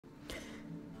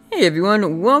Hey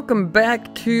everyone, welcome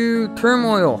back to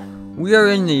Turmoil. We are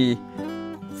in the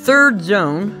third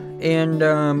zone, and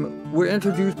we're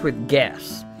introduced with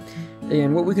gas.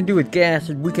 And what we can do with gas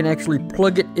is we can actually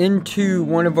plug it into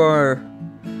one of our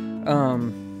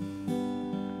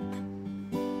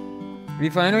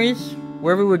refineries,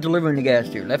 wherever we're delivering the gas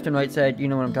to, left and right side, you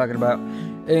know what I'm talking about.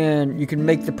 And you can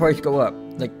make the price go up,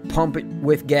 like pump it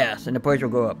with gas and the price will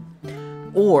go up.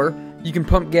 Or you can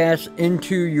pump gas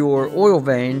into your oil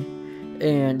vein,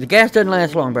 and the gas doesn't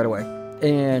last long, by the way.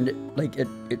 And like it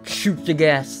shoots the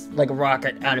gas like a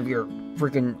rocket out of your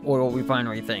freaking oil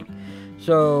refinery thing.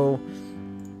 So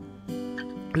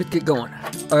let's get going.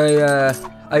 I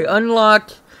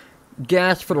unlocked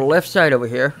gas for the left side over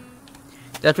here.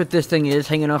 That's what this thing is,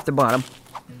 hanging off the bottom.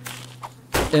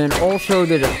 And also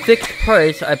there's a fixed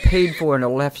price I paid for on the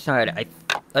left side.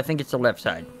 I think it's the left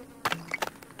side.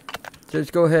 So let's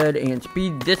go ahead and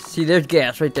speed this. See, there's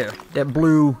gas right there. That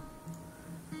blue,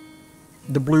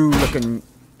 the blue looking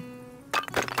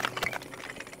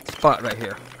spot right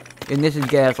here. And this is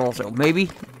gas also. Maybe?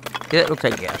 Yeah, it looks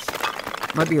like gas.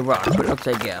 Might be a rock, but it looks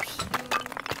like gas.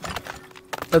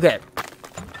 Okay.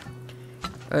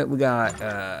 Alright, we got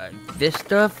this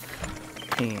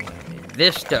stuff. And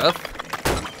this stuff.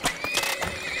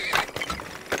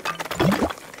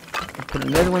 Put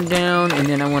another one down, and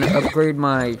then I want to upgrade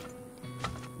my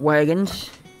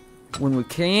wagons when we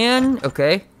can.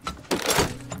 Okay,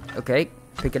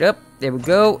 pick it up, there we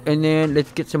go. And then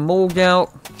let's get some mold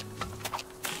out,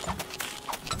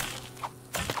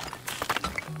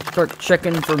 start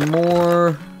checking for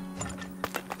more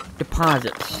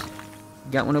deposits.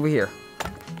 Got one over here,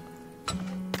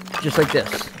 just like this.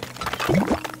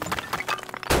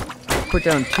 Put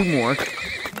down two more,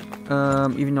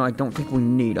 even though I don't think we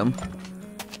need them.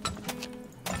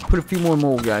 Put a few more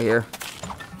mold out here.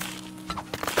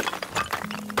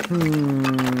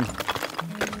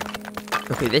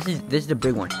 Okay, this is the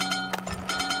big one.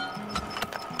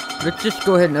 Let's just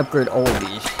go ahead and upgrade all of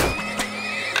these,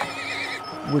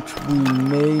 which we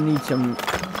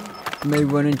may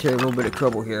run into a little bit of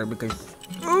trouble here because,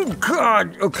 oh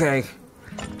god, okay.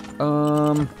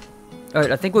 Alright,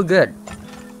 I think we're good.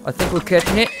 I think we're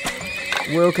catching it.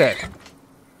 We're okay.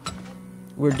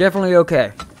 We're definitely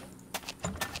okay.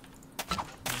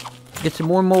 Get some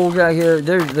more molds out here.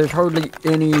 There's hardly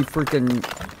any freaking.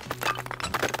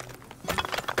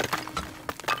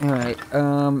 Alright,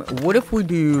 what if we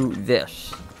do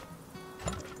this?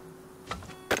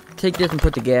 Take this and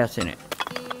put the gas in it.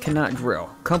 Cannot drill.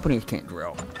 Companies can't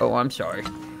drill. Oh, I'm sorry.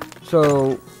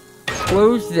 So,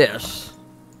 close this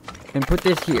and put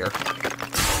this here.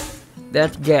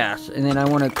 That's gas, and then I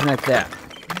want to connect that.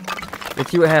 Let's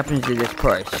see what happens to this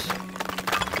price.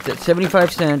 It's at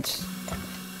 75 cents.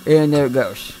 And there it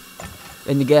goes.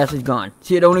 And the gas is gone.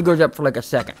 See, it only goes up for like a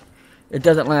second. It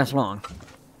doesn't last long.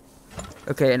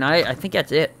 Okay, and I think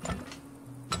that's it.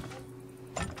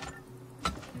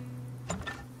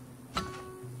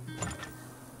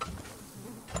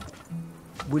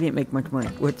 We didn't make much money.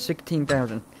 We're at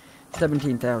 16,000.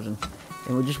 17,000.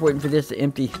 And we're just waiting for this to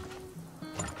empty.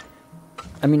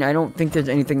 I mean, I don't think there's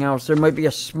anything else. There might be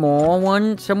a small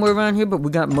one somewhere around here, but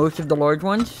we got most of the large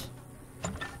ones.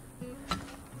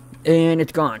 And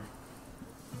it's gone.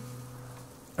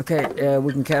 Okay,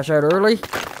 we can cash out early.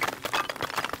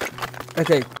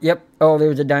 Okay, yep. Oh, there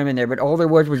was a diamond there, but all there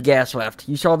was gas left.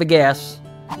 You saw the gas.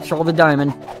 Saw the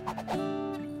diamond.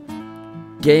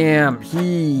 Damn,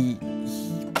 he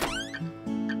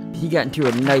got into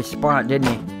a nice spot,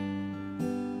 didn't he?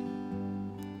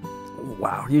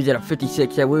 Wow, he was at a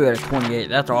 56. Yeah, we were at a 28.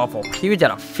 That's awful. He was at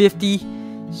a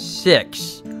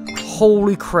 56.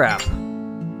 Holy crap.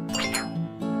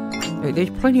 Hey,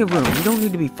 there's plenty of room. You don't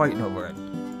need to be fighting over it.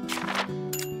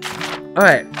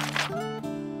 Alright.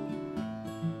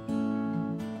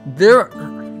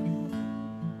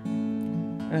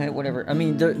 Alright, whatever. I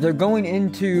mean, they're going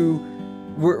into.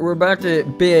 We're about to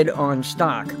bid on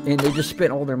stock, and they just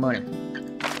spent all their money.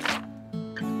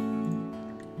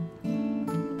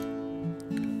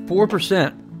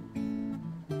 4%.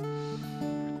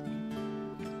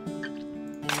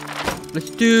 Let's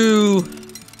do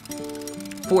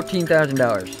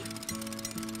 $14,000.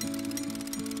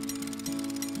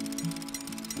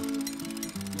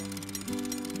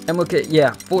 I'm okay.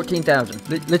 Yeah, 14,000.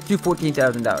 Let's do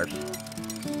 $14,000.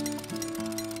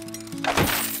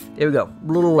 There we go. A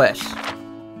little less.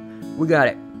 We got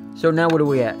it. So now what are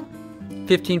we at?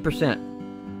 15%.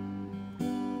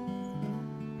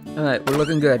 Alright, we're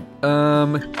looking good.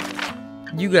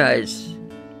 You guys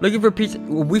looking for pizza?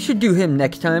 Well, we should do him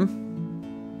next time.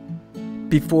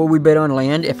 before we bid on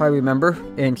land, if I remember,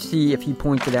 and see if he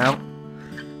points it out.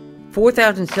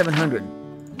 4,700.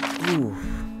 Ooh,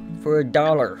 for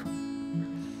 $1.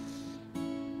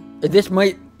 This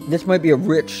might be a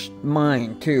rich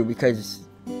mine too, because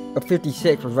a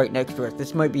 56 was right next to us.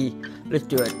 This might be. Let's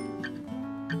do it.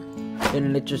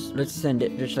 And let's send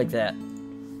it just like that.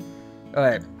 All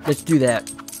right, let's do that.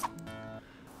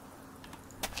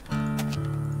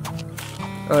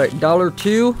 All right,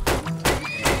 $2.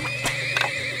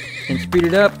 And speed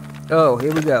it up. Oh,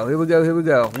 here we go. Here we go. Here we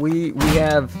go. We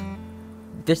have.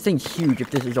 This thing's huge if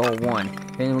this is all one.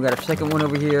 And we got a second one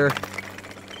over here.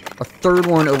 A third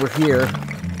one over here.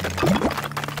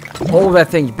 Oh, that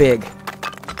thing's big.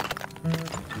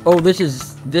 Oh, this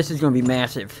is gonna be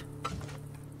massive.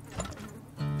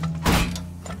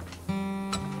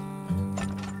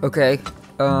 Okay.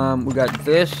 We got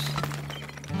this.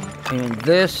 And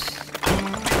this.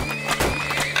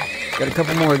 Got a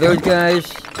couple more of those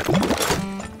guys.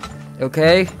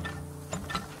 Okay.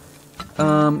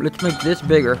 Let's make this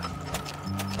bigger.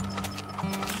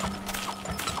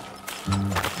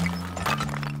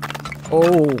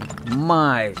 Oh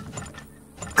my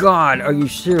God, are you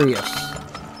serious?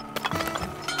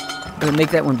 I'm gonna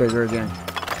make that one bigger again.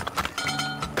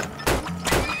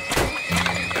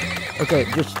 Okay,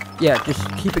 just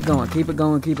keep it going, keep it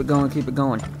going, keep it going, keep it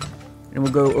going. And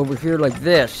we'll go over here like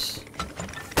this.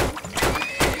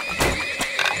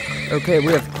 Okay,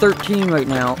 we have 13 right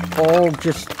now, all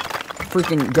just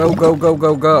freaking go, go, go,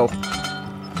 go, go.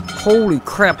 Holy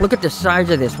crap, look at the size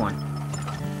of this one.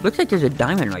 Looks like there's a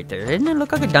diamond right there. Doesn't it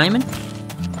look like a diamond?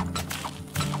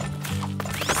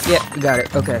 Yeah, we got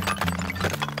it. Okay.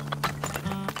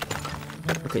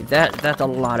 Okay, that's a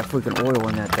lot of freaking oil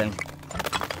in that thing.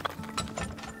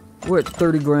 We're at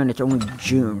 30 grand. It's only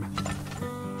June.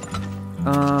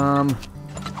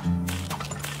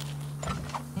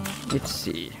 Let's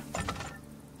see.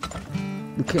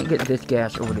 We can't get this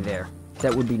gas over to there.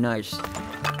 That would be nice.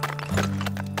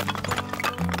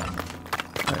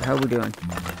 Alright, how are we doing?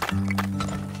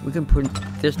 We can put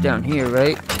this down here,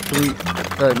 right?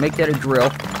 So make that a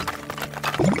drill.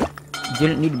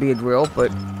 Didn't need to be a drill,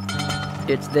 but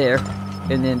it's there.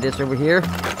 And then this over here.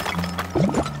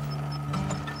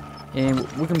 And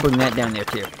we can bring that down there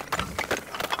too.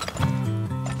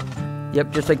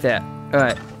 Yep, just like that.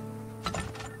 Alright.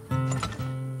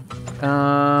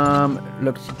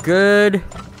 Looks good.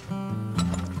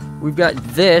 We've got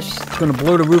this. It's gonna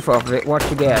blow the roof off of it. Watch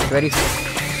the gas. Ready?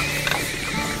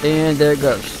 And there it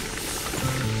goes.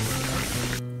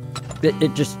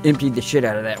 It just emptied the shit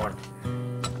out of that one.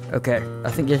 Okay, I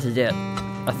think this is it.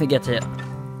 I think that's it.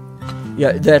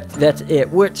 Yeah, that's it.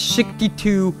 We're at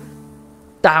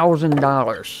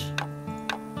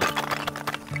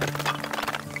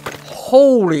 $62,000.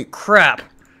 Holy crap!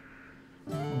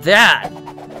 That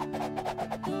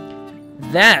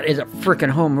is a freaking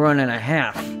home run and a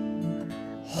half.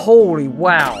 Holy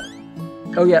wow!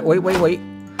 Oh yeah, wait.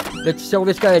 Let's sell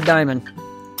this guy a diamond.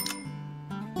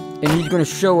 And he's gonna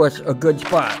show us a good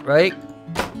spot, right?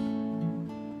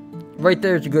 Right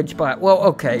there's a good spot. Well,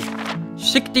 okay.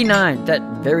 69. That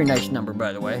very nice number,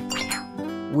 by the way.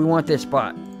 We want this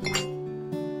spot.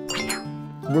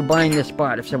 We're buying this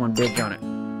spot if someone bids on it.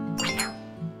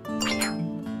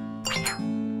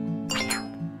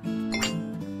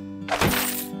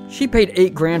 She paid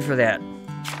 8 grand for that.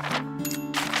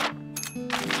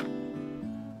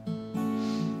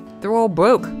 They're all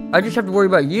broke. I just have to worry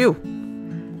about you.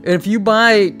 And if you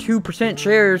buy 2%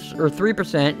 shares or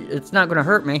 3%, it's not going to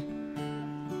hurt me.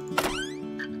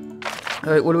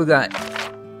 Alright, what do we got?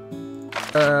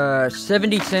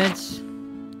 70 cents.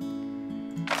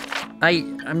 I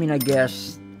mean, I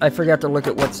guess. I forgot to look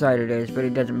at what side it is, but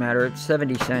it doesn't matter. It's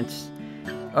 70 cents.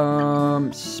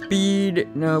 Speed.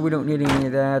 No, we don't need any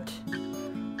of that.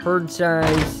 Herd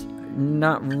size.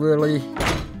 Not really.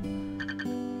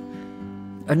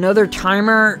 Another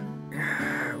timer.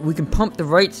 We can pump the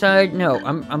right side. No,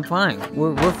 I'm fine.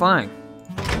 We're fine.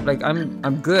 Like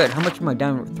I'm good. How much am I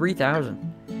down? 3,000.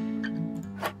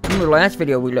 Remember the last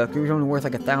video we looked? It was only worth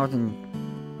like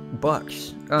 $1,000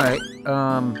 bucks. All right.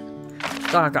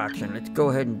 Stock auction. Let's go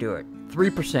ahead and do it.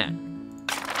 3%.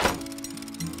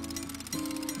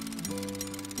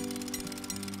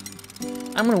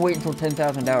 I'm gonna wait until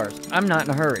 $10,000. I'm not in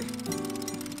a hurry.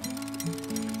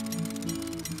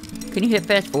 Can you hit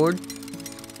fast forward?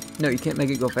 No, you can't make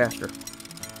it go faster.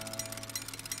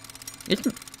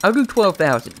 I'll do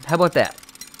 12,000. How about that?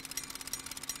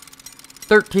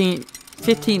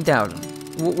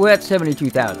 15,000. We're at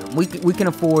 72,000. We can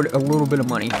afford a little bit of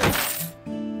money here.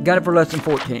 Got it for less than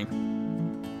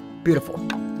 14. Beautiful.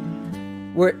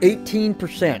 We're at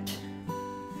 18%.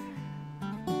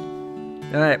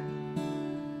 All right.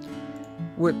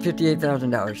 With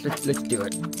 $58,000. Let's do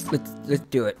it. Let's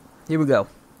do it. Here we go.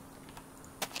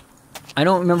 I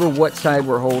don't remember what side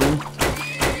we're holding.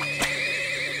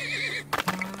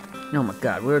 Oh my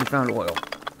god, we already found oil.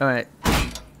 Alright.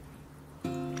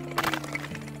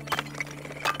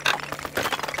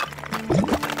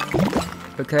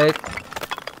 Okay.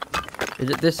 Is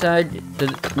it this side?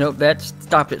 Nope, that's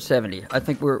stopped at 70. I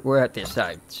think we're at this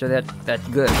side. So that's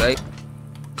good, right?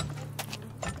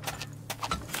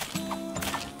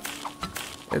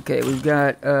 Okay, we've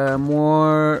got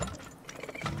more.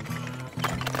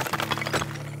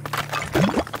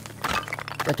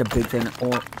 That's a big thing,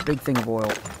 of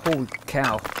oil. Holy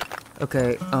cow.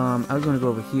 Okay, I was gonna go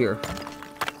over here.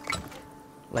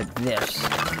 Like this.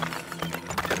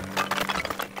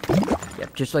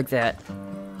 Yep, just like that.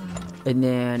 And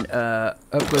then,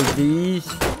 upgrade these.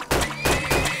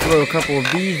 Throw a couple of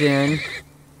these in.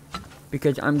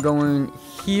 Because I'm going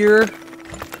here.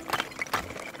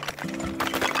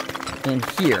 And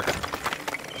here.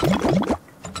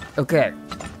 Okay.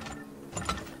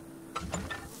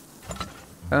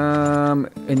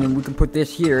 And then we can put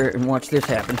this here and watch this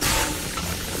happen.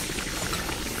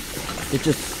 It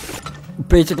just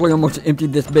basically almost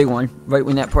emptied this big one right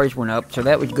when that price went up, so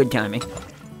that was good timing.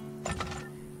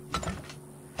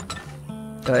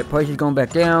 Alright, price is going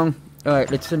back down.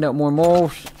 Alright, let's send out more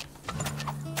moles.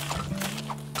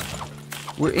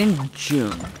 We're in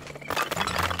June.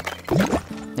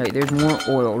 Alright, there's more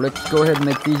oil. Let's go ahead and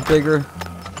make these bigger.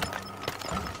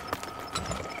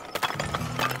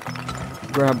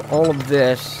 Grab all of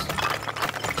this.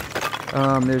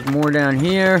 There's more down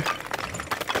here.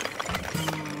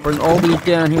 Bring all these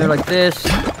down here like this.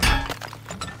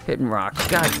 Hitting rocks.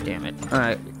 God damn it.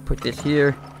 Alright, put this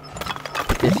here.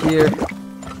 Put this here.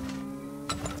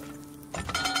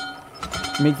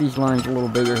 Make these lines a little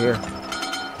bigger here.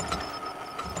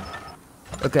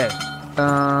 Okay.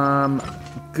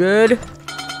 Good.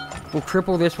 We'll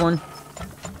triple this one.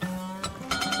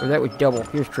 Or that was double.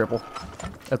 Here's triple.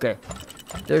 Okay.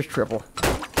 There's triple.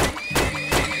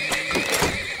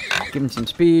 Give him some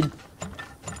speed.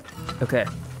 Okay.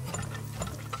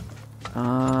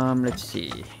 Let's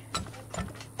see.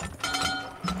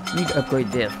 Need to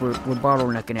upgrade this. We're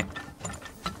bottlenecking it.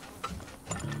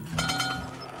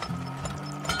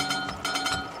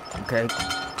 Okay.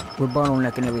 We're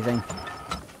bottlenecking everything.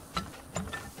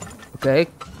 Okay.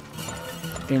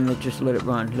 And let's just let it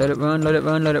run. Let it run, let it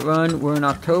run, let it run. We're in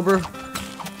October.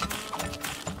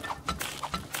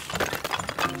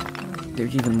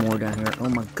 There's even more down here. Oh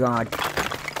my god.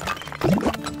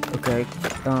 Okay.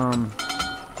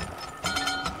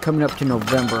 Coming up to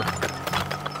November.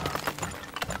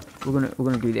 We're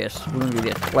gonna do this. We're gonna do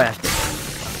this. Blast it.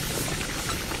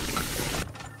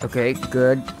 Okay,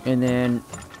 good. And then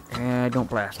don't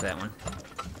blast that one.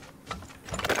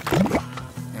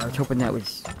 I was hoping that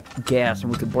was gas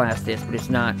and we could blast this, but it's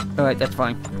not. Alright, that's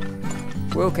fine.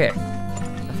 We're okay.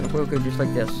 I think we're okay just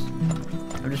like this.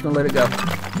 I'm just gonna let it go.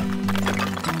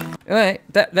 Alright,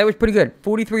 that was pretty good.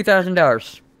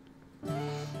 $43,000.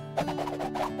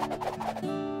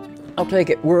 I'll take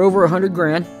it. We're over 100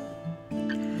 grand.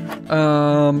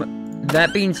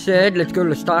 That being said, let's go to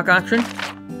the stock auction.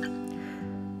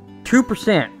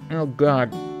 2%. Oh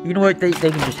god. You know what? They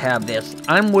can just have this.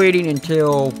 I'm waiting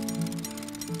until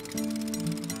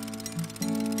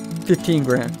 15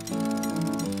 grand.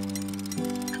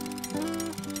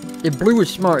 If Blue was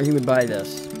smart, he would buy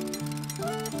this.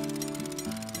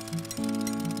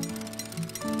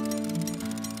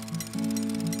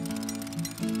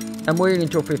 I'm waiting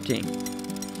until 15.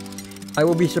 I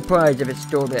will be surprised if it's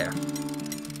still there.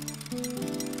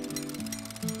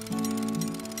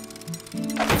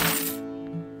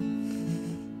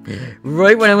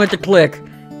 Right when I went to click.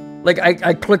 Like,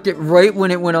 I clicked it right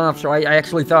when it went off, so I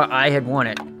actually thought I had won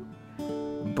it.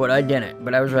 But I didn't.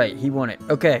 But I was right. He won it.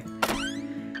 Okay.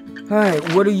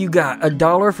 Alright, what do you got?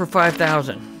 $1 for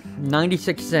 5,000.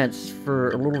 96 cents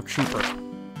for a little cheaper.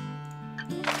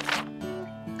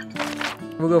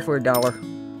 We'll go for $1.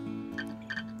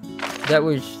 That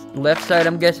was left side,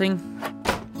 I'm guessing.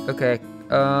 Okay.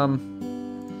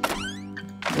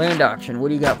 Land auction. What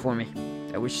do you got for me?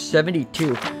 That was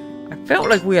 72. I felt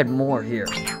like we had more here.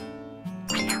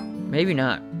 Maybe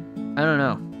not. I don't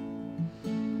know.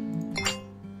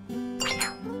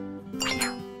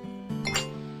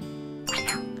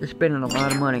 They're spending a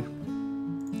lot of money.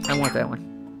 I want that one.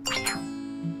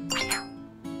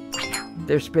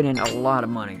 They're spending a lot of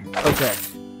money. Okay.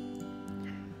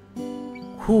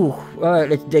 Whew. Alright,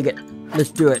 let's dig it.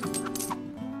 Let's do it.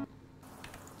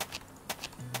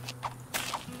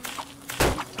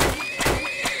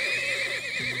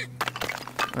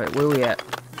 Alright, where are we at?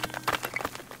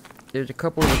 There's a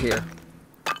couple over here.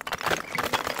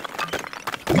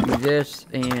 Do this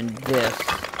and this.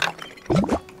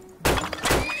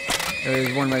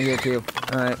 There's one right here too.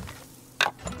 Alright.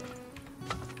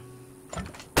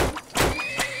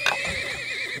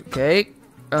 Okay.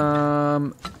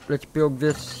 Let's build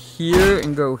this here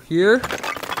and go here.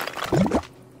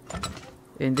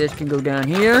 And this can go down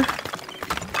here.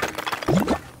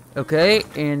 Okay,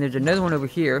 and there's another one over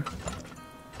here.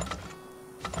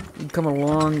 You can come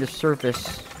along the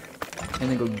surface and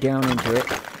then go down into it.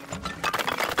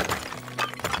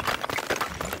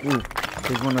 Ooh,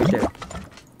 there's one right there.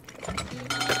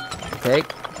 Okay,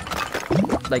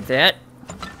 like that.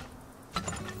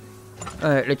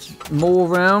 Alright, let's mow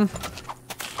around.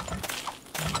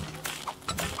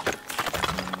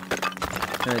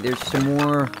 Alright, there's some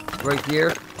more right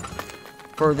here.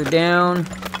 Further down.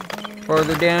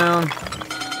 Farther down.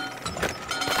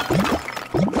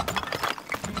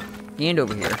 And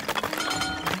over here.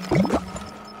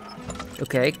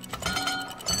 Okay.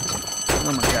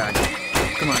 Oh my god.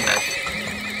 Come on, guys.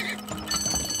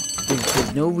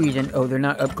 There's no reason. Oh, they're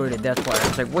not upgraded. That's why. I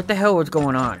was like, what the hell is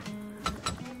going on?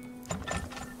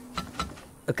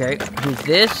 Okay. Who's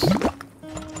this?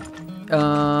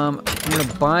 I'm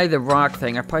gonna buy the rock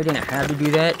thing. I probably didn't have to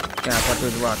do that. Yeah, I thought there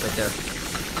was a rock right there.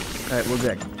 Alright, we're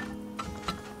good.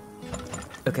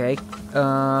 Okay,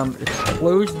 let's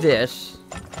close this.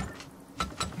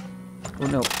 Oh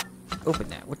no, open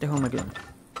that. What the hell am I doing?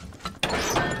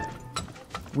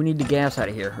 We need the gas out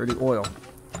of here, or the oil.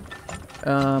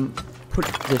 Put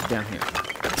this down here.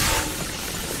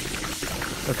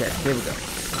 Okay, there we go.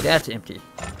 That's empty.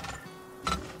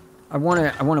 I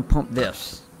wanna pump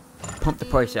this. Pump the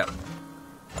price up.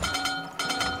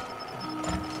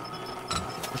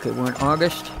 Okay, we're in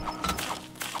August.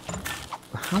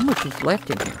 How much is left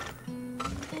in here?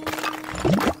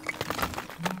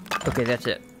 Okay, that's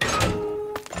it.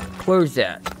 Close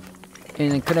that.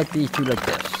 And then connect these two like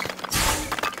this.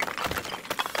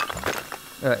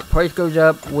 Alright, price goes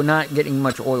up. We're not getting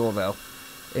much oil though.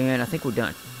 And I think we're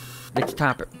done. Let's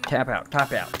top it. Tap out.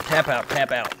 Top out. Tap out.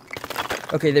 Tap out.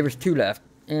 Okay, there was two left.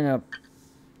 And a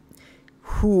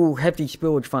hefty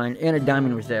spillage fine. And a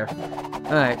diamond was there.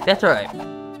 Alright, that's alright.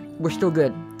 We're still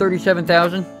good.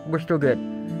 37,000. We're still good.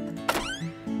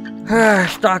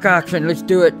 Stock auction, let's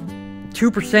do it.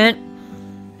 2%.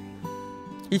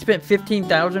 He spent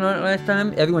 15,000 on it last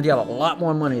time. Everyone's got a lot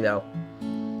more money though.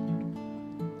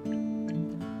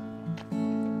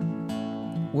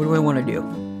 What do I want to do?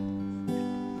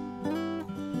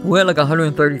 We're at like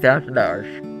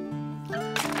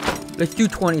 $130,000. Let's do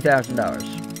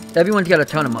 $20,000. Everyone's got a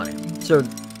ton of money, so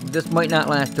this might not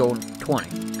last till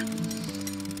 20.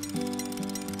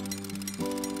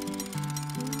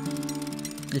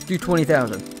 Let's do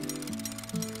 20,000.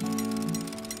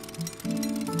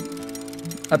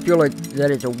 I feel like that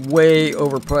is a way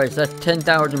overpriced. That's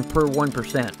 10,000 per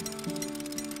 1%.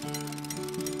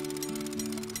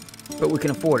 But we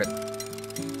can afford it.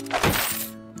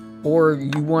 Or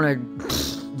you wanna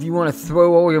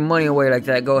throw all your money away like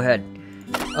that, go ahead.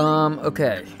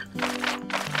 Okay.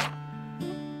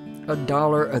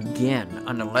 $1 again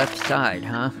on the left side,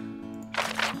 huh?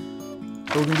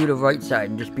 We're gonna do the right side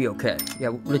and just be okay.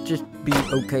 Yeah, let's just be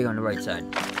okay on the right side.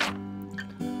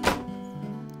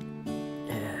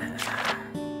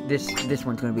 This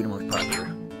one's gonna be the most popular,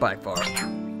 by far.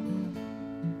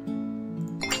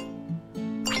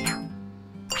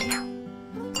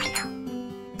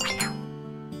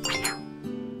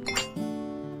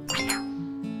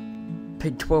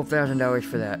 Paid $12,000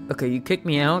 for that. Okay, you kicked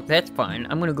me out? That's fine.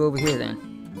 I'm gonna go over here then.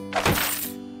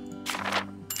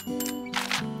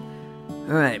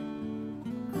 Alright.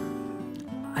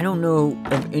 I don't know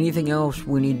of anything else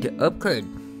we need to upgrade.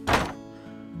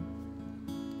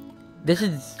 This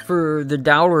is for the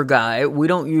Dowler guy. We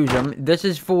don't use them. This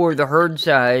is for the herd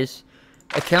size.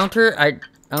 A counter? I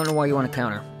don't know why you want a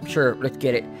counter. Sure, let's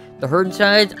get it. The herd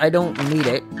size, I don't need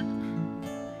it.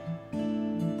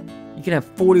 You can have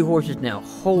 40 horses now.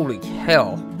 Holy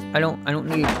hell. I don't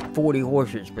need 40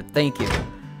 horses, but thank you.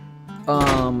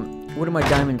 What are my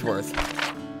diamonds worth?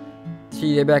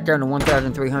 See, they're back down to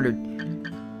 1,300.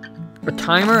 A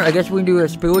timer? I guess we can do a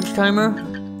spillage timer.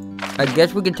 I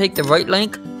guess we can take the right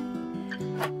link.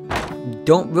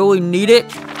 Don't really need it,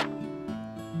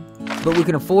 but we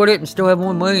can afford it and still have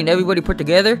more money than everybody put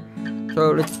together. So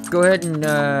let's go ahead and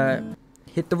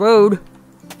hit the road.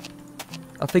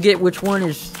 I forget which one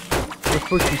is we're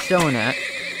supposed to be selling at.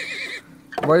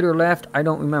 Right or left? I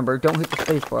don't remember. Don't hit the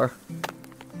space bar.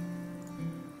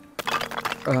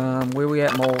 Where we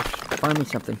at, moles? Find me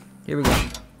something. Here we go.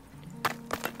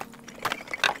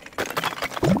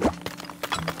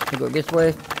 We go this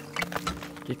way.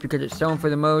 just because it's selling for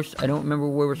the most. I don't remember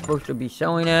where we're supposed to be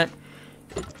selling at.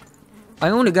 I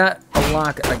only got a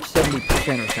lock at like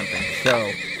 70% or something,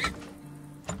 so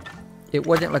it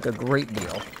wasn't like a great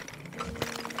deal.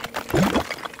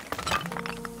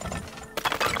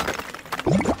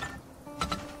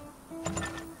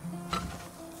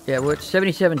 Yeah, we're at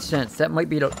 77 cents. That might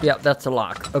be the... Yeah, that's a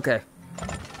lock. Okay.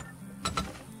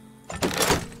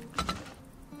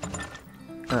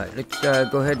 Alright, let's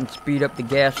go ahead and speed up the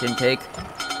gas intake.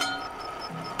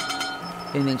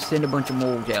 And then send a bunch of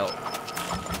molds out.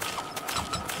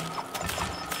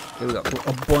 Here we go.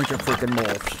 A bunch of freaking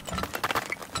molds.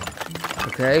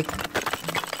 Okay.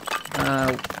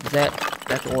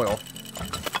 That's oil.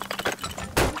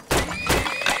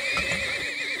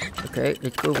 Okay,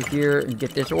 let's go over here and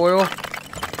get this oil.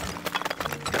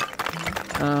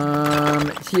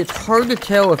 See, it's hard to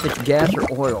tell if it's gas or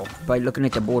oil by looking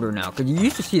at the border now. Because you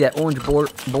used to see that orange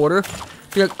border.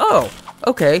 You're like, oh,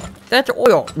 okay, that's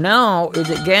oil. Now, is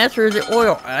it gas or is it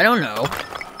oil? I don't know.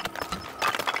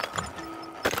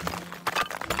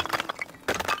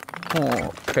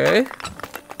 Okay.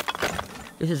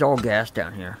 This is all gas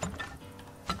down here.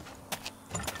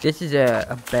 This is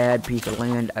a bad piece of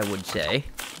land, I would say.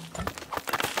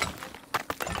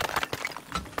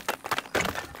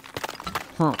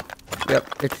 Huh.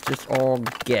 Yep, it's just all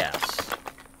gas.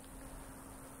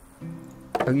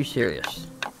 Are you serious?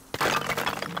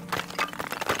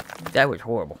 That was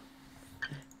horrible.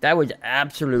 That was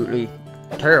absolutely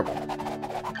terrible.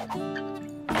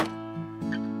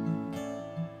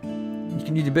 You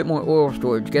can use a bit more oil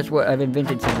storage. Guess what? I've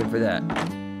invented something for that.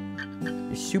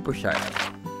 A super silo.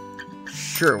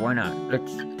 Sure, why not?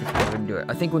 Let's go ahead and do it.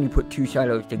 I think when you put two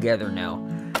silos together now,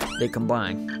 they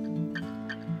combine.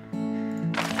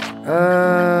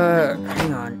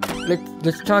 Hang on.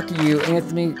 Let's talk to you,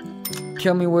 Anthony.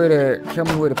 Tell me where to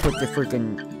put the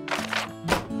freaking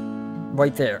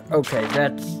right there. Okay,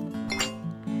 that's...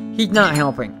 He's not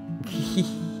helping.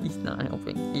 He's not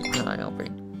helping. He's not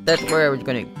helping. That's where I was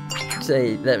gonna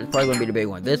say that was probably gonna be the big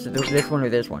one. This one or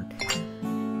this one.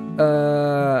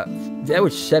 That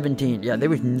was 17. Yeah, there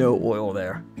was no oil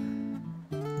there.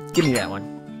 Give me that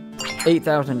one.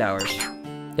 $8,000.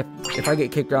 If I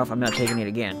get kicked off, I'm not taking it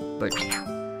again. But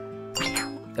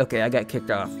okay, I got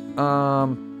kicked off.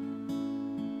 I'll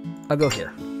go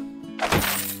here.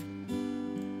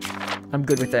 I'm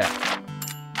good with that.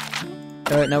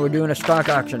 Alright, now we're doing a stock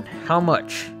auction. How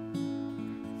much?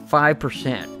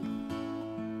 5%.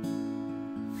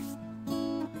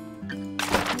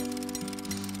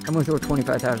 I'm gonna throw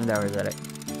 $25,000 at it.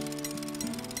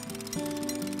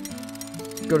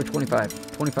 Go to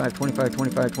 25. 25, 25,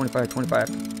 25, 25, 25.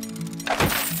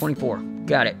 24.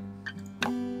 Got it.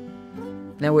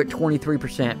 Now we're at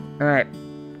 23%. Alright.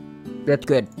 That's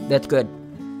good. That's good.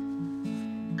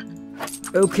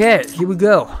 Okay, here we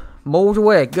go. Molds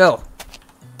away. Go.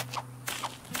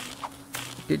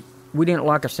 We didn't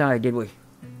lock aside, did we?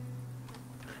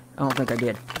 I don't think I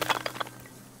did.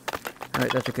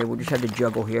 Alright, that's okay. We'll just have to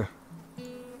juggle here.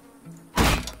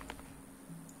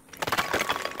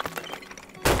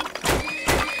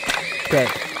 Okay.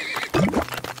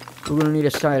 We're gonna need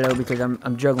a silo because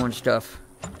I'm juggling stuff.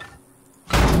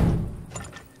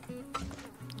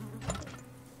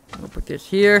 We'll put this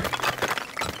here.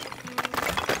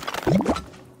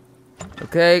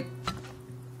 Okay.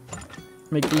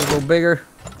 Make these a little bigger.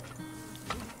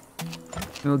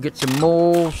 And we'll get some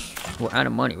molds. We're out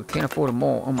of money. We can't afford a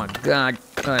mold. Oh my god.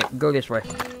 Alright, go this way.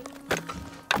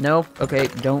 No? Okay,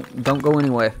 don't go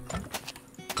anyway.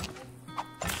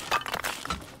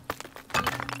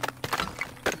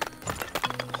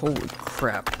 Holy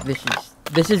crap.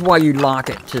 This is why you lock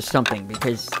it to something,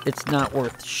 because it's not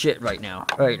worth shit right now.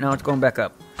 Alright, now it's going back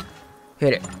up.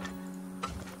 Hit it.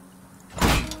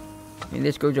 And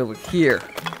this goes over here.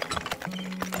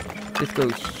 This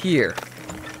goes here.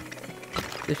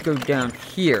 This goes down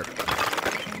here.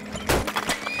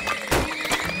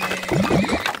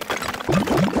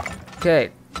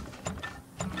 Okay.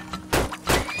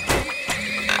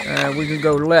 We can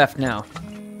go left now.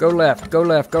 Go left, go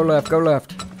left, go left, go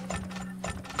left.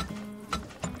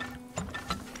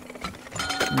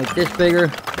 Make this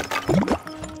bigger.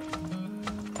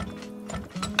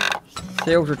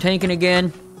 Sales are tanking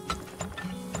again.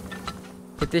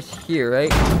 Put this here,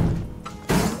 right?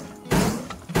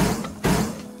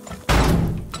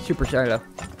 Super silo.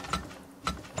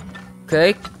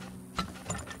 Okay.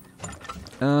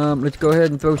 Let's go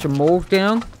ahead and throw some molds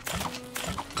down.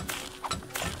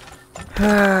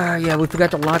 Yeah, we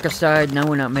forgot to lock aside. Now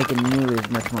we're not making nearly as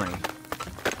much money.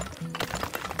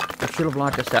 I should have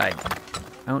locked aside.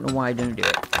 I don't know why I didn't do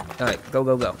it. Alright, go,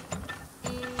 go, go.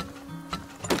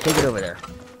 Take it over there.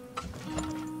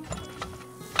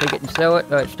 Take it and sell it.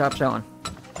 Alright, stop selling.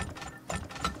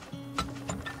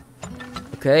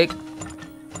 Okay.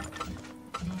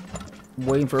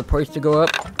 Waiting for a price to go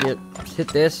up. Yep, hit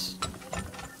this.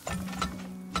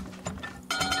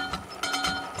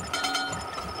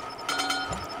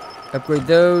 Upgrade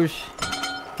those.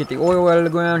 Get the oil out of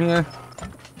the ground here.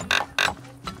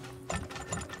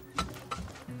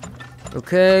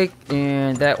 Okay,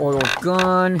 and that oil's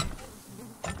gone.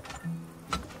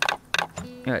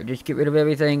 Alright, just get rid of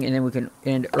everything, and then we can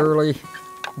end early.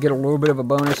 Get a little bit of a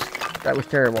bonus. That was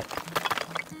terrible.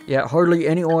 Yeah, hardly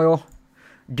any oil.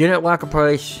 Didn't lock a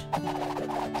price.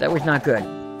 That was not good.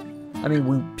 I mean,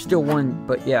 we still won,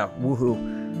 but yeah, woohoo.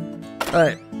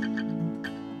 Alright.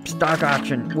 Stock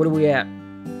auction. What are we at?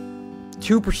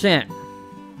 2%.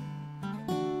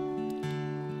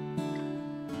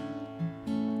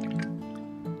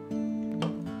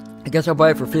 I guess I'll buy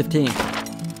it for 15.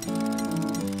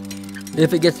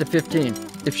 If it gets to 15.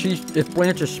 If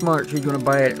Blanche is smart, she's gonna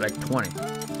buy it at like 20.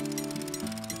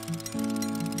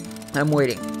 I'm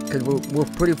waiting, because we're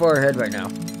pretty far ahead right now.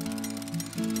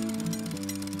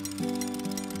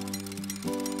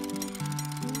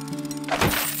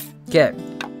 Okay.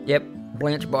 Yep,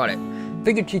 Blanche bought it.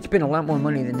 Figured she'd spend a lot more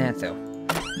money than that, though.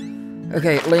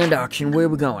 Okay, land auction. Where are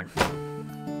we going?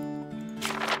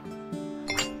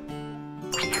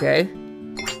 Okay.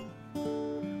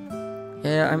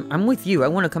 Yeah, I'm with you. I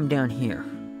want to come down here.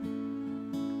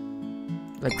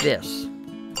 Like this.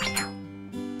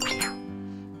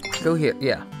 Go here.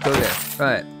 Yeah, go there.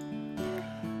 Alright.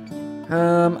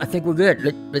 I think we're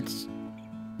good.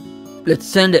 Let's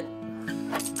send it.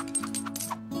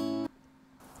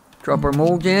 Drop our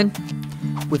molds in.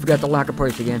 We forgot the locker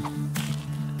price again.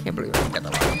 Can't believe I forgot the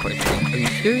locker price again. Are you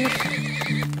serious?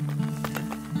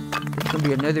 It's gonna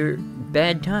be another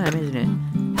bad time, isn't it?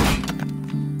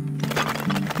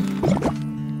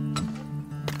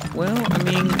 Well, I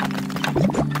mean...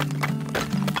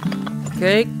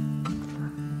 Okay.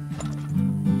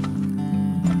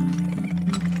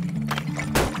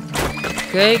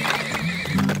 Okay.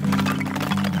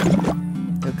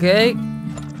 Okay.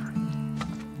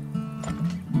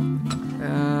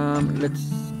 Let's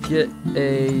get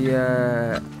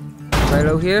a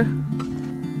silo here.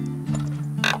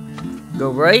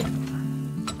 Go right.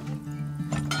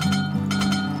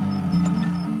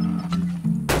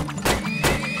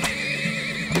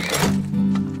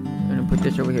 And put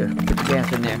this over here. Put the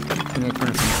gas in there. And it's gonna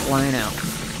come flying out.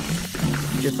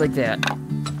 Just like that.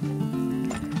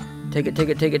 Take it, take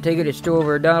it, take it, take it. It's still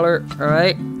over $1.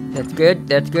 Alright. That's good.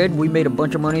 That's good. We made a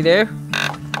bunch of money there.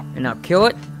 And now kill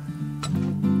it.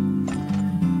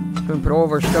 So we put all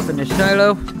of our stuff in this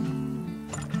silo.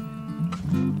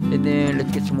 And then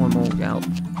let's get some more mold out.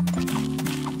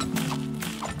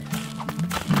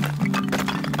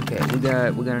 Okay, we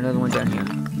got another one down here.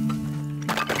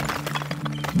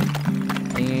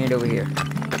 And over here.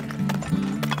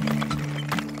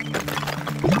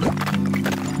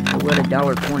 Oh, we're at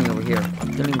 $1.20 over here.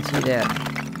 Didn't even see that.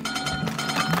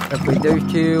 Upgrade those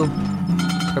two.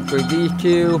 Upgrade these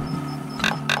two.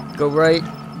 Go right.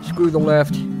 Screw the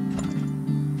left.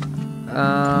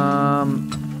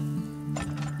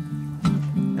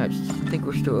 I think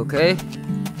we're still okay.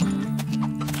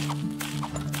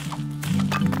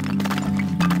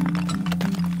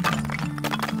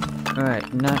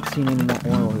 Alright, not seeing any more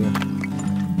oil here.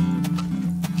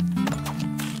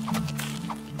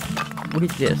 What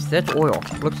is this? That's oil.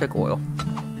 Looks like oil.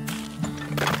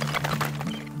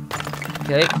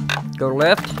 Okay, go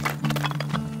left.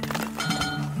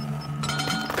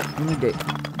 Let me do.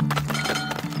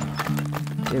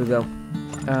 There we go.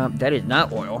 That is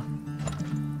not oil.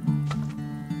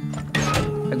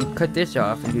 I can cut this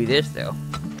off and do this, though.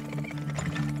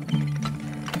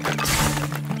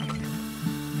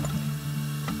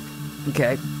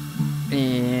 Okay.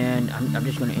 And I'm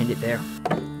just going to end it there.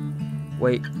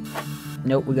 Wait.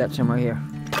 Nope, we got some right here.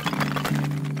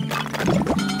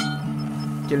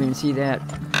 Didn't even see that.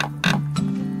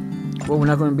 Well, we're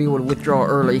not going to be able to withdraw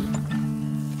early.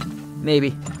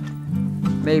 Maybe.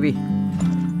 Maybe.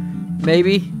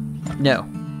 Maybe. No.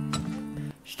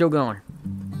 Still going.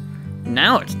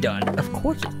 Now it's done. Of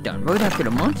course it's done. Right after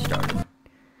the month started.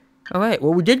 Alright,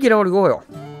 well we did get all the oil.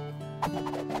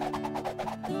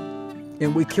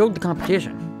 And we killed the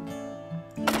competition.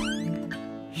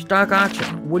 Stock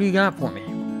auction. What do you got for me?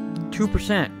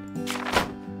 2%.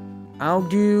 I'll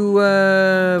do,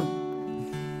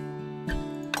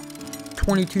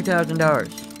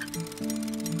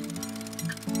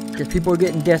 $22,000. Because people are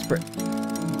getting desperate.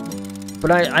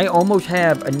 But I almost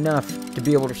have enough to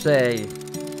be able to say,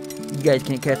 you guys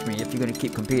can't catch me if you're going to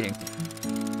keep competing.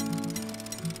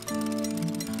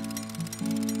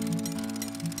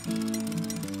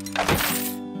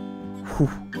 Whew,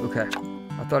 okay.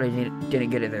 I thought I didn't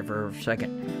get it there for a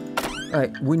second.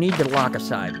 Alright, we need to lock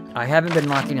aside. I haven't been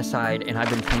locking aside, and I've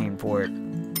been paying for it.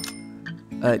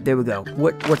 Alright, there we go.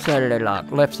 What side did I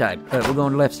lock? Left side. Alright, we're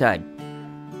going left side.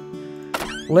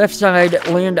 Left side,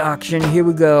 land auction. Here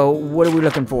we go. What are we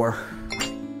looking for?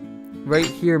 Right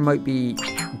here might be...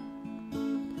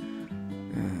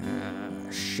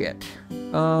 shit. I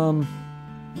don't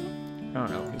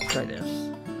know. Let's try this.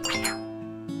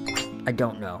 I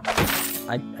don't know.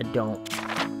 I don't.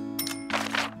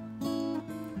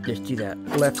 Just do that.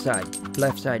 Left side.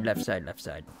 Left side, left side, left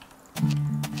side.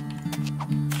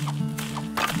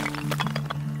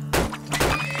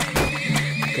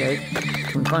 Okay.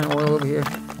 Can we find oil over here?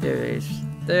 There it is.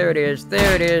 There it is.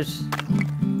 There it is.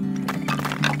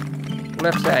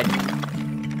 Left side.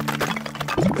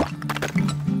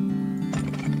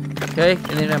 Okay,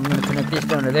 and then I'm going to connect this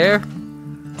down to there.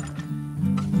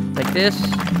 Like this.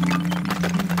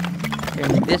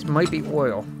 And this might be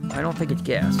oil. I don't think it's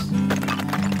gas.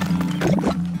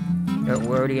 Oh,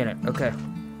 we're already in it. Okay.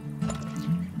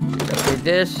 Upgrade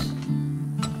this.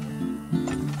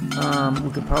 We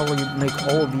could probably make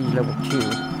all of these level 2.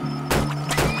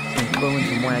 And throw in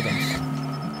some wagons.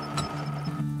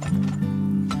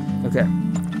 Okay.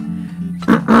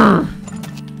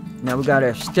 Now we got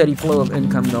a steady flow of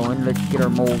income going. Let's get our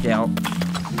mold out.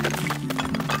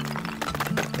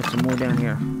 Get some more down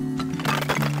here.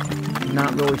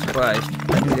 Not really surprised.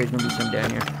 I knew there's gonna be some down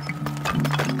here.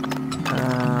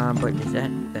 But is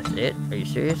that's it? Are you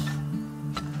serious?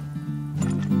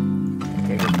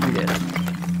 Okay, let's do this.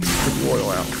 Put the oil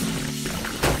out.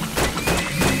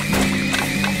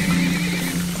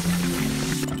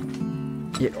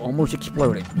 It almost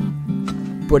exploded.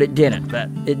 But it didn't.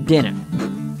 It didn't.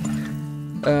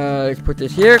 Let's put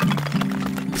this here.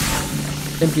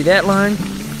 Empty that line.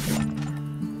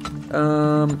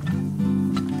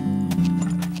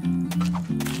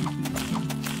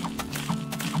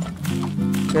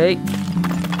 Okay.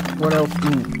 What else?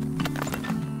 Ooh.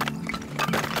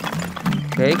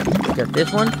 Okay, got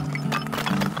this one.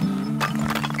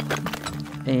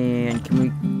 And can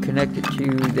we connect it to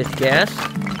this gas?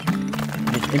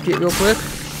 Just empty it real quick.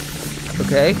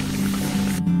 Okay.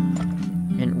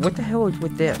 And what the hell is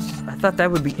with this? I thought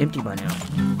that would be empty by now.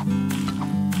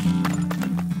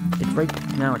 It's right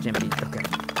now it's empty. Okay.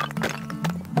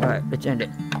 Alright, let's end it.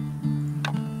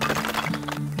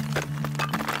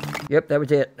 Yep, that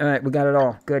was it. Alright, we got it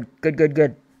all. Good, good, good,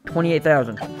 good.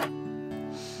 28,000.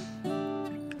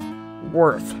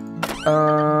 Worth.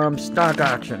 Stock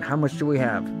auction. How much do we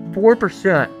have?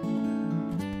 4%.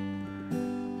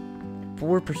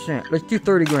 4%. Let's do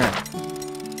 30 grand.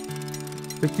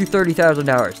 Let's do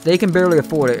 $30,000. They can barely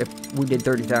afford it if we did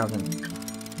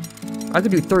 30,000. I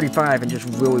could do 35 and just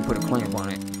really put a clamp on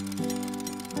it.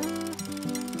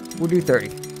 We'll do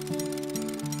 30.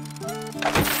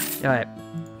 Alright.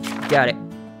 Got it.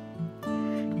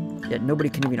 Yeah, nobody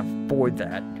can even afford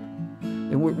that.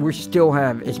 And we still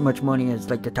have as much money as,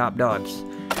 like, the top dogs.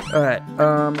 Alright,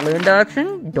 land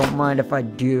auction. Don't mind if I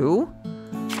do.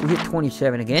 We hit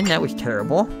 27 again. That was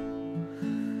terrible.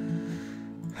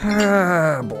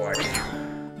 Ah, boy.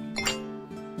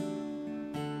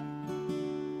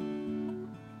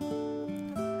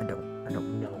 I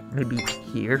don't know. Maybe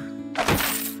here?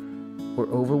 Or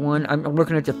over one? I'm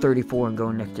looking at the 34 and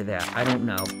going next to that. I don't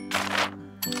know.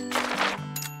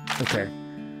 Okay.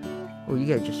 Oh, you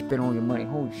guys just spent all your money.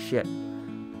 Holy shit.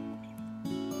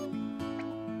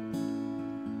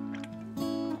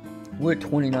 We're at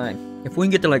 29. If we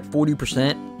can get to like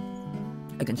 40%,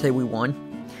 I can say we won.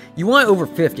 You want over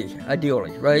 50,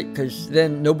 ideally, right? Because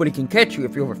then nobody can catch you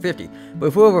if you're over 50. But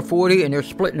if we're over 40 and they're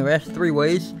splitting the rest 3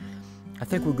 ways, I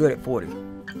think we're good at 40.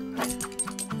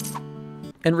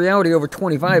 In reality, over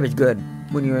 25 is good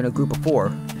when you're in a group of 4,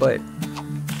 but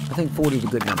I think 40 is a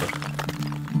good number.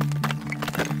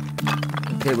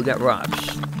 Okay, we got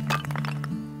rocks.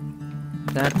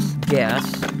 That's gas.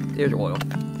 There's oil.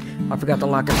 I forgot to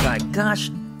lock aside. Gosh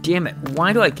damn it.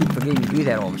 Why do I keep forgetting to do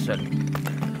that all of a sudden?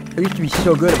 I used to be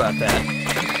so good about that.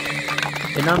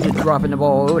 And now I'm just dropping the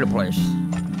ball all over the place.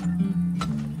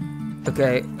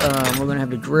 Okay, we're gonna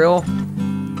have to drill.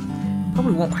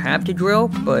 Probably won't have to drill,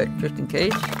 but just in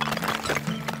case.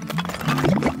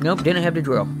 Nope, didn't have to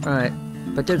drill. Alright.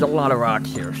 But there's a lot of rocks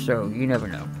here, so you never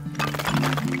know.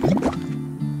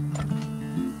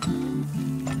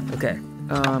 Okay.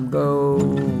 Go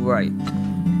right.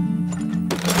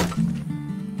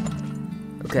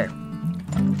 Okay.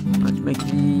 Let's make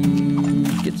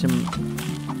these, get some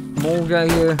mold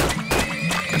out here.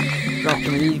 Drop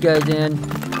some of these guys in.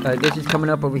 This is coming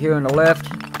up over here on the left.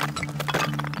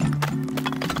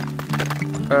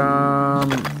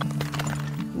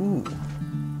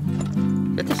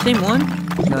 that the same one?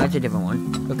 No, that's a different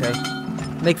one. Okay.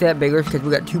 Make that bigger, because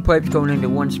we got 2 pipes going into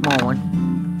one small one.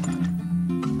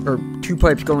 Or 2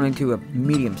 pipes going into a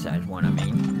medium-sized one, I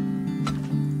mean.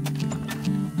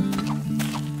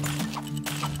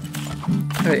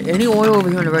 Alright, any oil over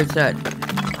here on the right side?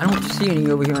 I don't see any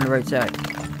over here on the right side.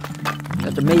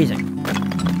 That's amazing.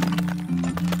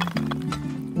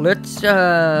 Let's,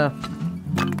 alright,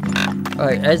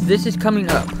 as this is coming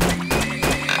up,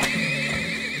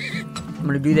 I'm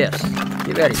gonna do this.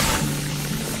 Get ready.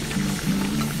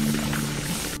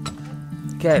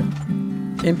 Okay.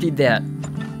 Emptied that.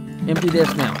 Empty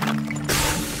this now.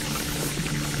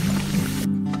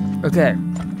 Okay.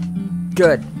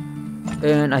 Good.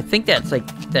 And I think that's it.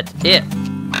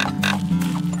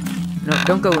 No,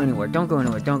 don't go anywhere. Don't go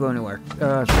anywhere. Don't go anywhere.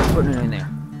 Start putting it in there.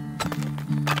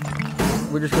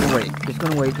 We're just gonna wait. Just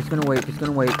gonna wait. Just gonna wait. Just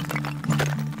gonna wait.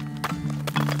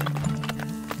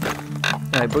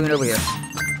 Alright, bring it over here.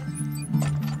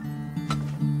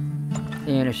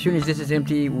 And as soon as this is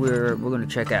empty, we're gonna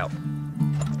check out.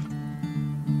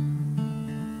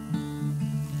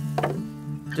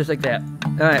 Just like that.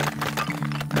 Alright.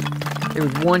 There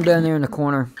was one down there in the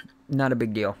corner. Not a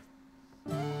big deal.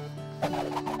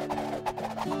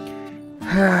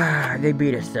 They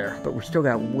beat us there, but we still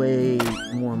got way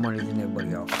more money than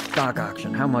everybody else. Stock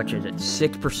auction, how much is it?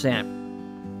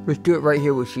 6%. Let's do it right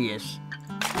here where she is.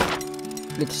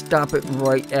 Let's stop it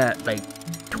right at like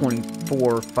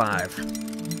 24.5.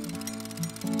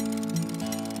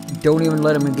 Don't even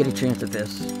let them get a chance at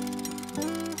this.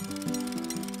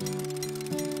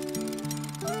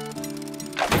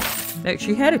 Now,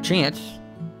 she had a chance.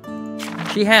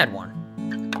 She had one.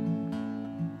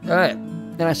 Alright.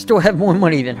 And I still have more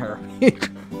money than her.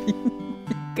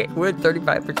 Okay, we're at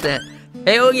 35%.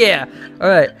 Hell yeah!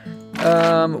 Alright.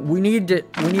 We need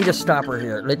to stop her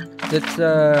here. Let's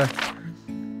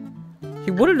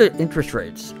see, what are the interest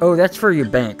rates? Oh, that's for your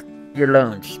bank. Your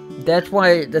loans. That's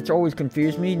why that's always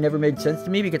confused me. Never made sense to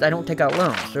me because I don't take out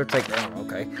loans. So it's like, oh,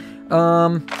 okay.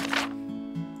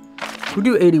 We'll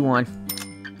do 81.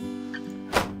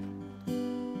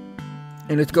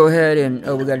 And let's go ahead and,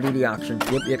 oh, we gotta do the auction.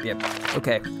 Yep.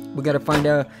 Okay, we gotta find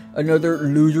another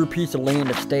loser piece of land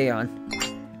to stay on.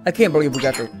 I can't believe we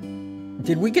got the...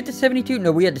 Did we get to 72?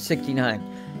 No, we had to 69.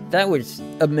 That was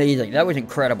amazing. That was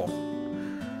incredible.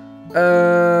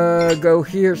 Go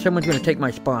here. Someone's gonna take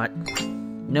my spot.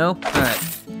 No? Alright.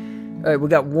 Alright, we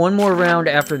got one more round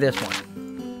after this one.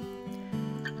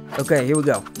 Okay, here we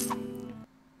go.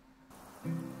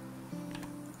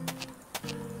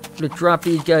 Let's drop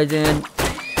these guys in.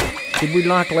 Did we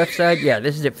lock left side? Yeah,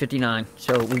 this is at 59,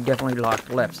 so we definitely locked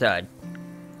left side.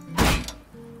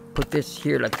 Put this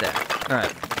here like that.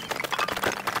 Alright.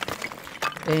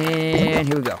 And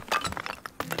here we go.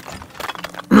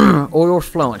 Oil's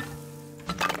flowing.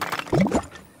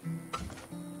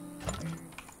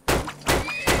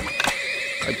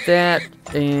 Like that,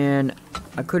 and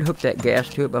I could hook that gas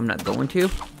to it, but I'm not going to.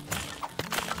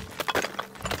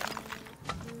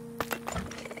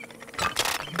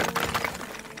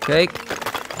 Okay.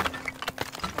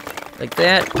 Like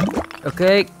that.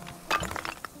 Okay.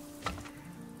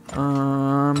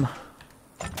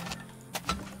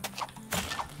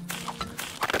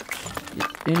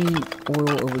 Any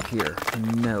oil over here?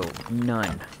 No,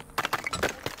 none.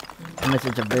 Unless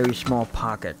it's a very small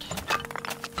pocket.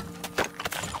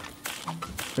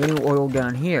 Any oil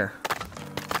down here?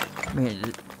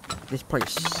 Man, this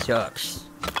place sucks.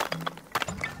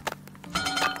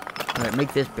 Alright,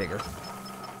 make this bigger.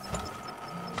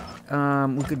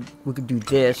 We could do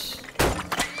this.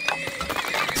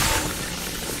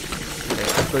 Okay,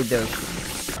 upgrade those.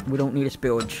 We don't need a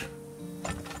spillage.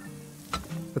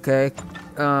 Okay.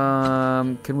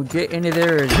 Can we get into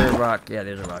there, or is there a rock? Yeah,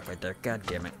 there's a rock right there. God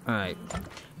damn it. Alright.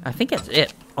 I think that's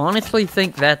it. Honestly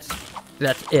think that's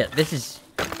it. This is...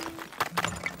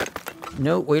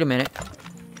 No, wait a minute.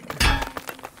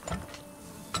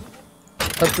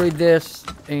 Upgrade this,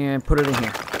 and put it in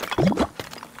here.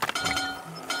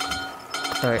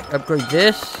 Alright, upgrade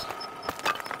this.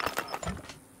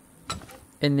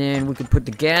 And then we can put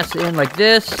the gas in like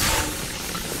this.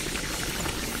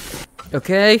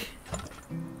 Okay.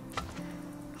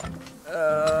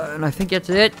 And I think that's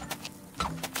it.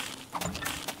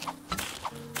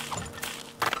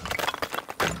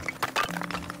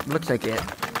 Looks like it.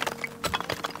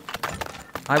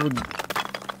 I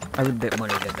would bet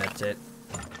money that that's it.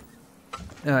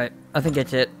 Alright, I think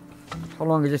that's it. How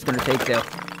long is this gonna take though?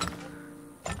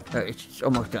 Alright, it's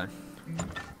almost done.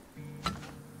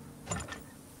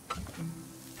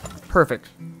 Perfect.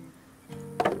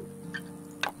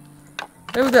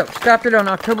 There we go. Stopped it on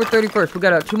October 31st. We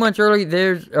got out 2 months early.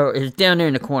 There's, oh, it's down there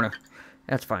in the corner.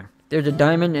 That's fine. There's a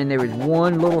diamond, and there was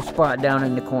one little spot down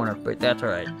in the corner, but that's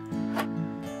alright.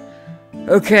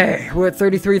 Okay, we're at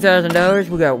 $33,000.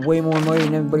 We got way more money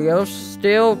than everybody else.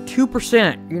 Still,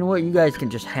 2%. You know what? You guys can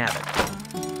just have it.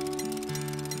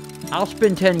 I'll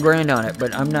spend 10 grand on it,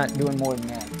 but I'm not doing more than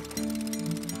that.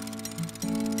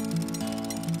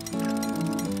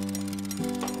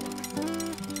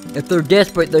 If they're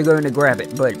desperate, they're going to grab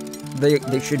it, but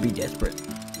they should be desperate.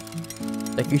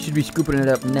 Like, you should be scooping it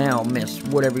up now, miss,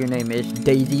 whatever your name is,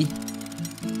 Daisy.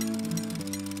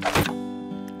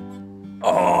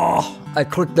 Oh, I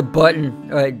clicked the button.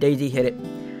 Alright, Daisy hit it.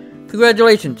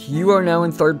 Congratulations, you are now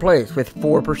in 3rd place with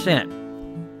 4%.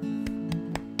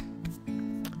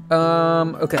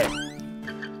 Okay.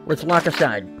 Let's lock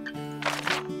aside.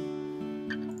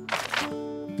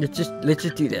 Let's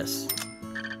just do this.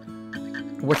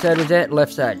 What side was that?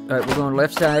 Left side. Alright, we're going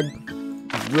left side.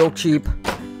 Real cheap,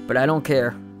 but I don't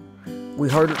care. We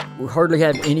hardly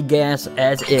have any gas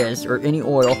as is, or any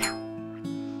oil.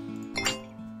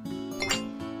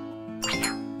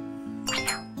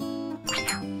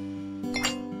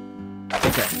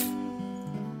 Okay.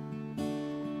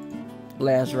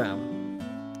 Last round.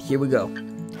 Here we go.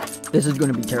 This is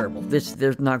going to be terrible.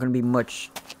 There's not going to be much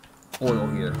oil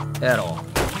here at all.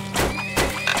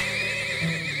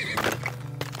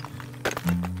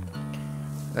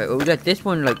 Alright, well, we got this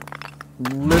one, like,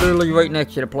 literally right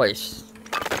next to the place.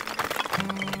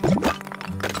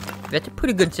 That's a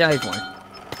pretty good sized one.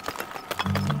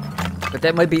 But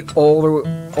that might be all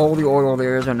the oil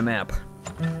there is on the map.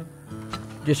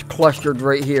 Just clustered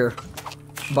right here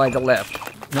by the left.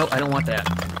 No, I don't want that.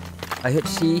 I hit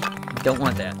C, don't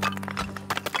want that.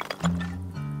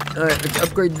 Alright, let's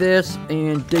upgrade this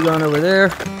and dig on over there.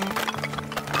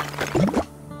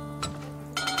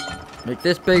 Make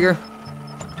this bigger.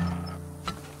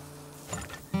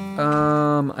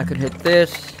 I could hit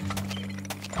this.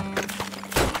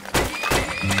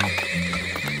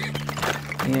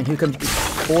 And here comes the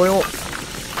oil.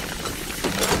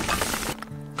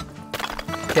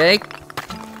 Okay.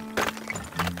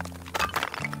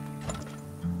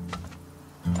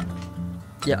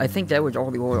 Yeah, I think that was all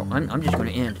the oil. I'm just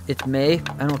gonna end. It's May.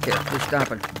 I don't care. We're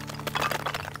stopping.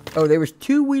 Oh, there was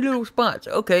 2 wee little spots.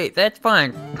 Okay, that's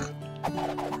fine.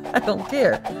 I don't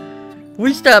care.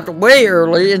 We stopped way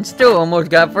early and still almost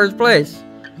got 1st place.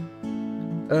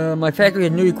 My factory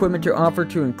has new equipment to offer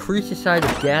to increase the size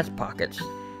of gas pockets.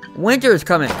 Winter is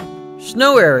coming.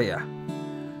 Snow area.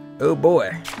 Oh boy.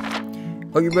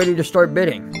 Are you ready to start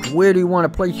bidding? Where do you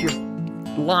want to place your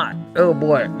lot? Oh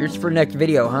boy. This is for next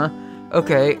video, huh?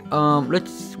 Okay,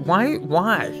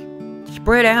 why?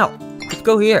 Spread out. Let's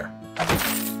go here.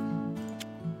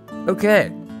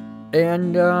 Okay.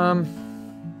 And,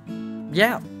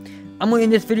 yeah. I'm going to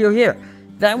end this video here.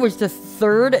 That was the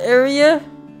 3rd area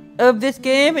of this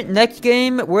game. Next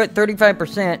game, we're at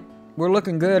 35%. We're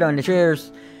looking good on the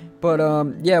shares. But,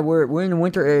 yeah, we're in the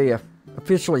winter area.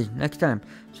 Officially, next time.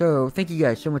 So, thank you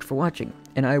guys so much for watching.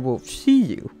 And I will see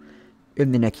you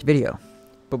in the next video.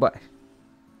 Bye-bye.